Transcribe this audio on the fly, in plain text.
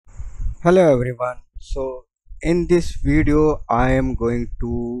Hello everyone. So in this video I am going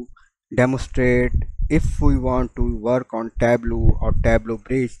to demonstrate if we want to work on Tableau or Tableau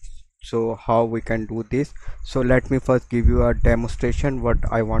Bridge, so how we can do this. So let me first give you a demonstration what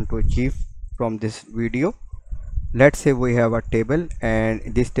I want to achieve from this video. Let's say we have a table and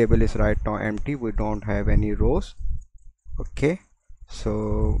this table is right now empty. We don't have any rows. Okay,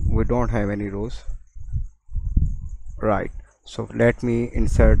 so we don't have any rows, right? So let me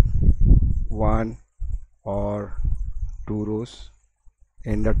insert one or two rows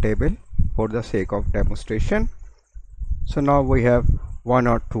in the table for the sake of demonstration. So now we have one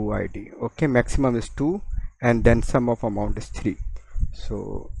or two ID. Okay, maximum is 2 and then sum of amount is 3.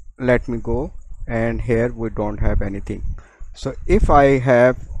 So let me go, and here we don't have anything. So if I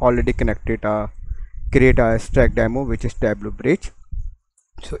have already connected a create a stack demo, which is Tableau Bridge.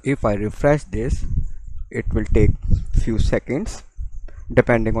 So if I refresh this, it will take few seconds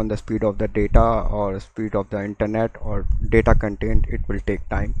depending on the speed of the data or speed of the internet or data content. It will take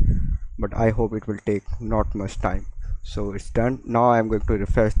time, but I hope it will take not much time. So it's done. Now I'm going to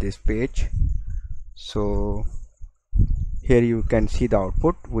refresh this page. So here you can see the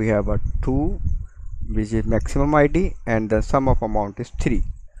output. We have a 2, which is maximum ID, and the sum of amount is 3.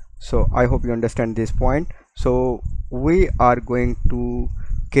 So I hope you understand this point. So we are going to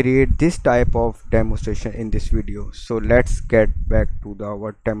create this type of demonstration in this video. So let's get back to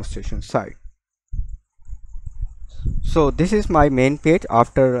our demonstration site. So this is my main page.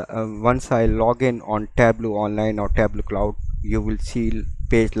 After once I log in on Tableau Online or Tableau Cloud, you will see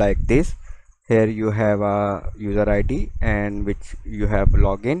page like this. Here you have a user ID and which you have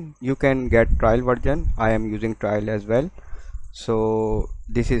login. You can get trial version. I am using trial as well. So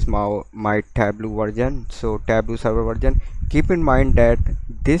this is my Tableau version. So Tableau server version. Keep in mind that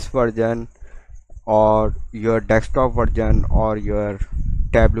this version or your desktop version or your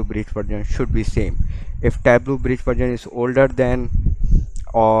Tableau Bridge version should be same. If Tableau Bridge version is older than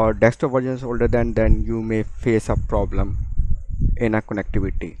or desktop version is older than, then you may face a problem in a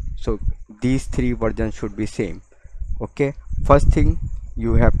connectivity. So these three versions should be same. Okay, first thing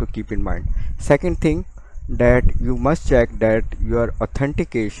you have to keep in mind. Second thing, that you must check that your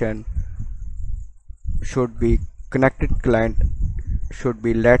authentication should be connected client should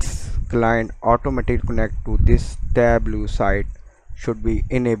be let's client automatically connect to this Tableau site should be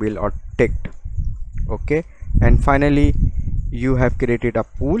enabled or ticked. Okay, and finally you have created a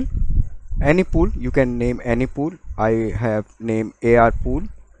pool, any pool. You can name any pool. I have named AR pool.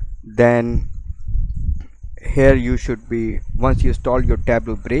 Then here you should be, once you install your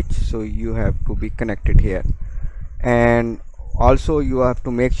Tableau Bridge, so you have to be connected here, and also you have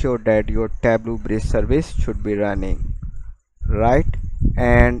to make sure that your Tableau Bridge service should be running, right?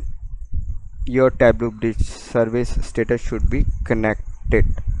 And your Tableau Bridge service status should be connected.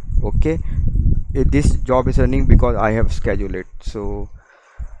 Okay, this job is running because I have scheduled it. So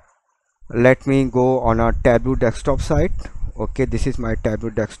let me go on our Tableau desktop site. Okay, this is my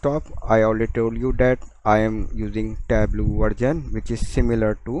Tableau desktop. I already told you that I am using Tableau version which is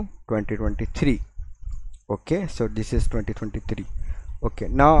similar to 2023. Okay, so this is 2023. Okay,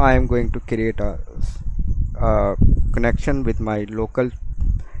 now I am going to create a connection with my local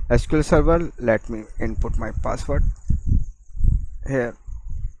SQL server. Let me input my password here.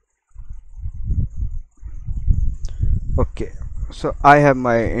 Okay, so I have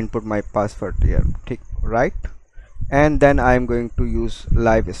my input my password here, right? And then I am going to use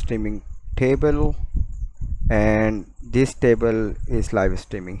live streaming table, and this table is live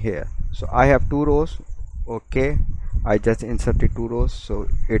streaming here. So I have 2 rows. Okay, I just inserted 2 rows, so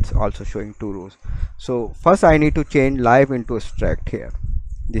it's also showing 2 rows. So first I need to change live into abstract here.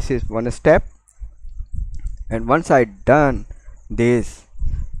 This is one step, and once I done this,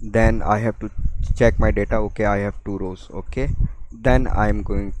 then I have to check my data. Okay, I have 2 rows. Okay, then I'm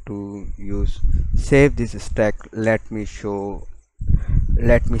going to use save this stack. Let me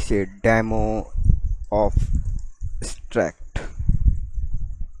say demo of extract.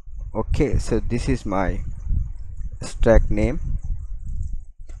 Okay, so this is my stack name,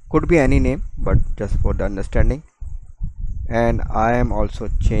 could be any name, but just for the understanding. And I am also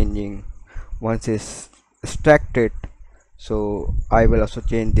changing, once it's extracted, so I will also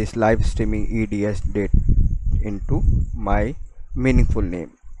change this live streaming eds date into my meaningful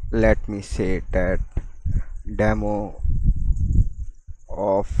name. Let me say that demo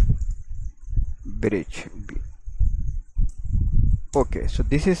of bridge. Okay, so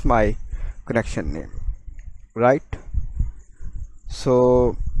this is my connection name, right?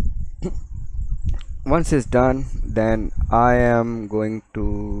 So once it's done, then I am going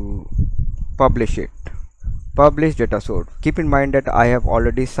to publish it. Publish data source. Keep in mind that I have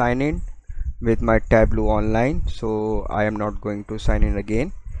already signed in with my Tableau online, so I am not going to sign in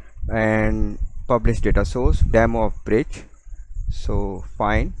again. And publish data source demo of bridge, so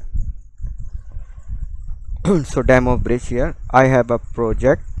fine. So demo of bridge, here I have a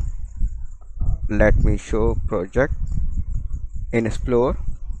project. Let me show project. In explore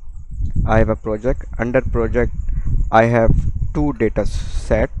I have a project. Under project I have two data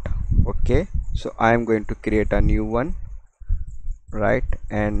set. Okay, so I am going to create a new one, right?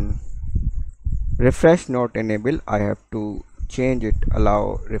 And refresh not enable, I have to change it,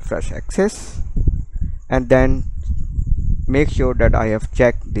 allow refresh access, and then make sure that I have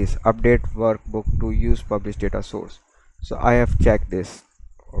checked this update workbook to use publish data source. So I have checked this.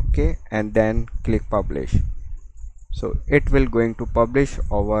 Okay, and then click publish. So it will going to publish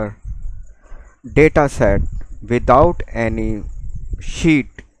our data set without any sheet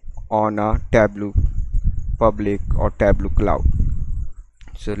on a Tableau public or Tableau cloud.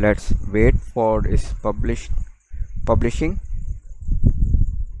 So let's wait for this publishing.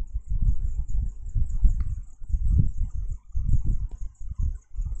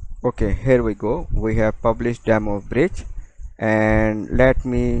 Okay, here we go. We have published demo of bridge, and let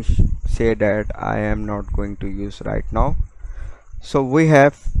me say that I am not going to use right now. So we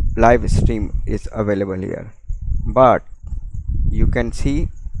have live stream is available here, but you can see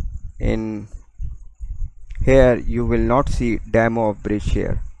in here you will not see demo of bridge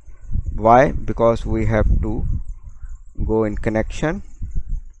here. Why? Because we have to go in connection.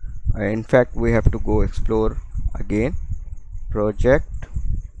 In fact, we have to go explore again, project,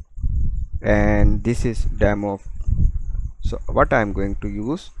 and this is demo. So what I am going to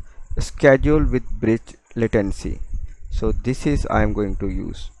use, schedule with bridge latency. So this is I am going to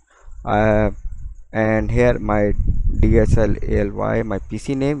use, and here my DSL my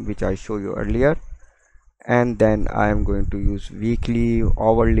PC name, which I show you earlier. And then I am going to use weekly,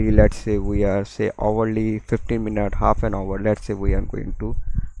 hourly. Let's say we are hourly, 15 minutes, half an hour. Let's say we are going to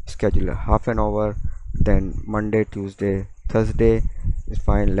schedule a half an hour. Then Monday, Tuesday, Thursday is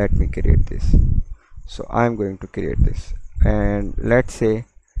fine. Let me create this. So I am going to create this, and let's say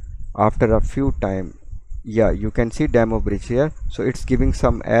after a few time, yeah, you can see demo bridge here. So it's giving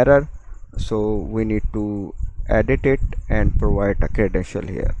some error, so we need to edit it and provide a credential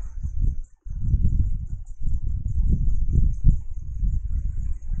here.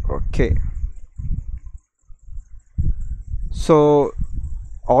 Okay, so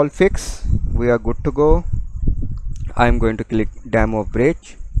all fixed, we are good to go. I'm going to click demo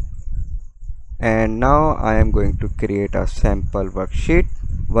bridge, and now I am going to create a sample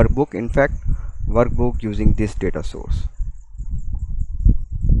workbook, in fact workbook using this data source.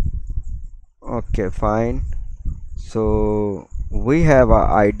 Okay, fine. So we have a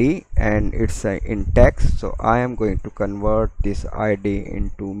ID and it's in text, so I am going to convert this ID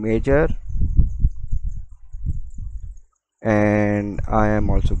into measure, and I am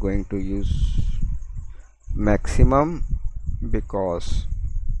also going to use maximum because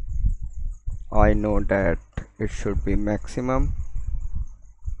I know that it should be maximum.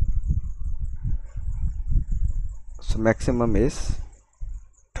 So maximum is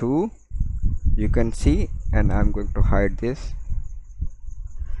 2, you can see, and I'm going to hide this.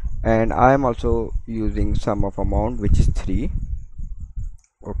 And I am also using sum of amount, which is 3.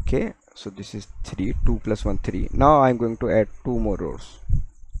 Okay, so this is 3, 2 plus 1 3. Now I'm going to add 2 more rows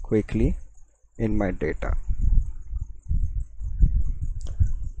quickly in my data.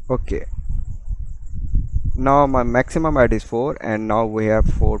 Okay, now my maximum ID is 4, and now we have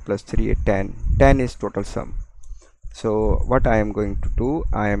 4 plus 3 10. 10 is total sum. So what I am going to do,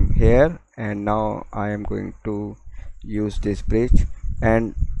 I am here, and now I am going to use this bridge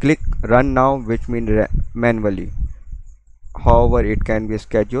and click run now, which means manually. However, it can be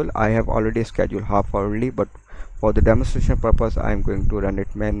scheduled. I have already scheduled half hourly, but for the demonstration purpose I am going to run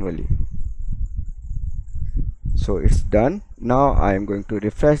it manually. So it's done. Now I am going to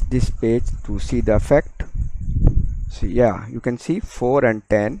refresh this page to see the effect. So yeah, you can see 4 and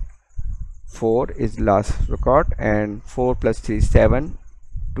 10. 4 is last record, and 4 plus 3 is 7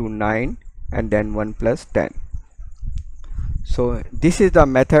 to 9, and then 1 plus 10. So this is the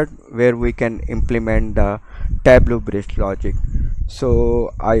method where we can implement the Tableau bridge logic.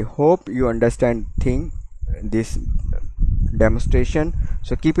 So I hope you understand this demonstration.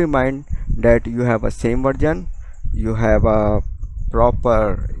 So keep in mind that you have a same version, you have a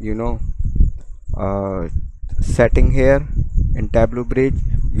proper setting here in Tableau bridge.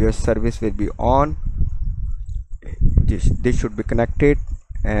 Your service will be on, this should be connected,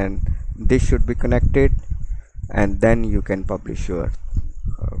 and this should be connected, and then you can publish your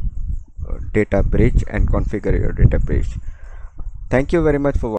data bridge and configure your data bridge. Thank you very much for watching.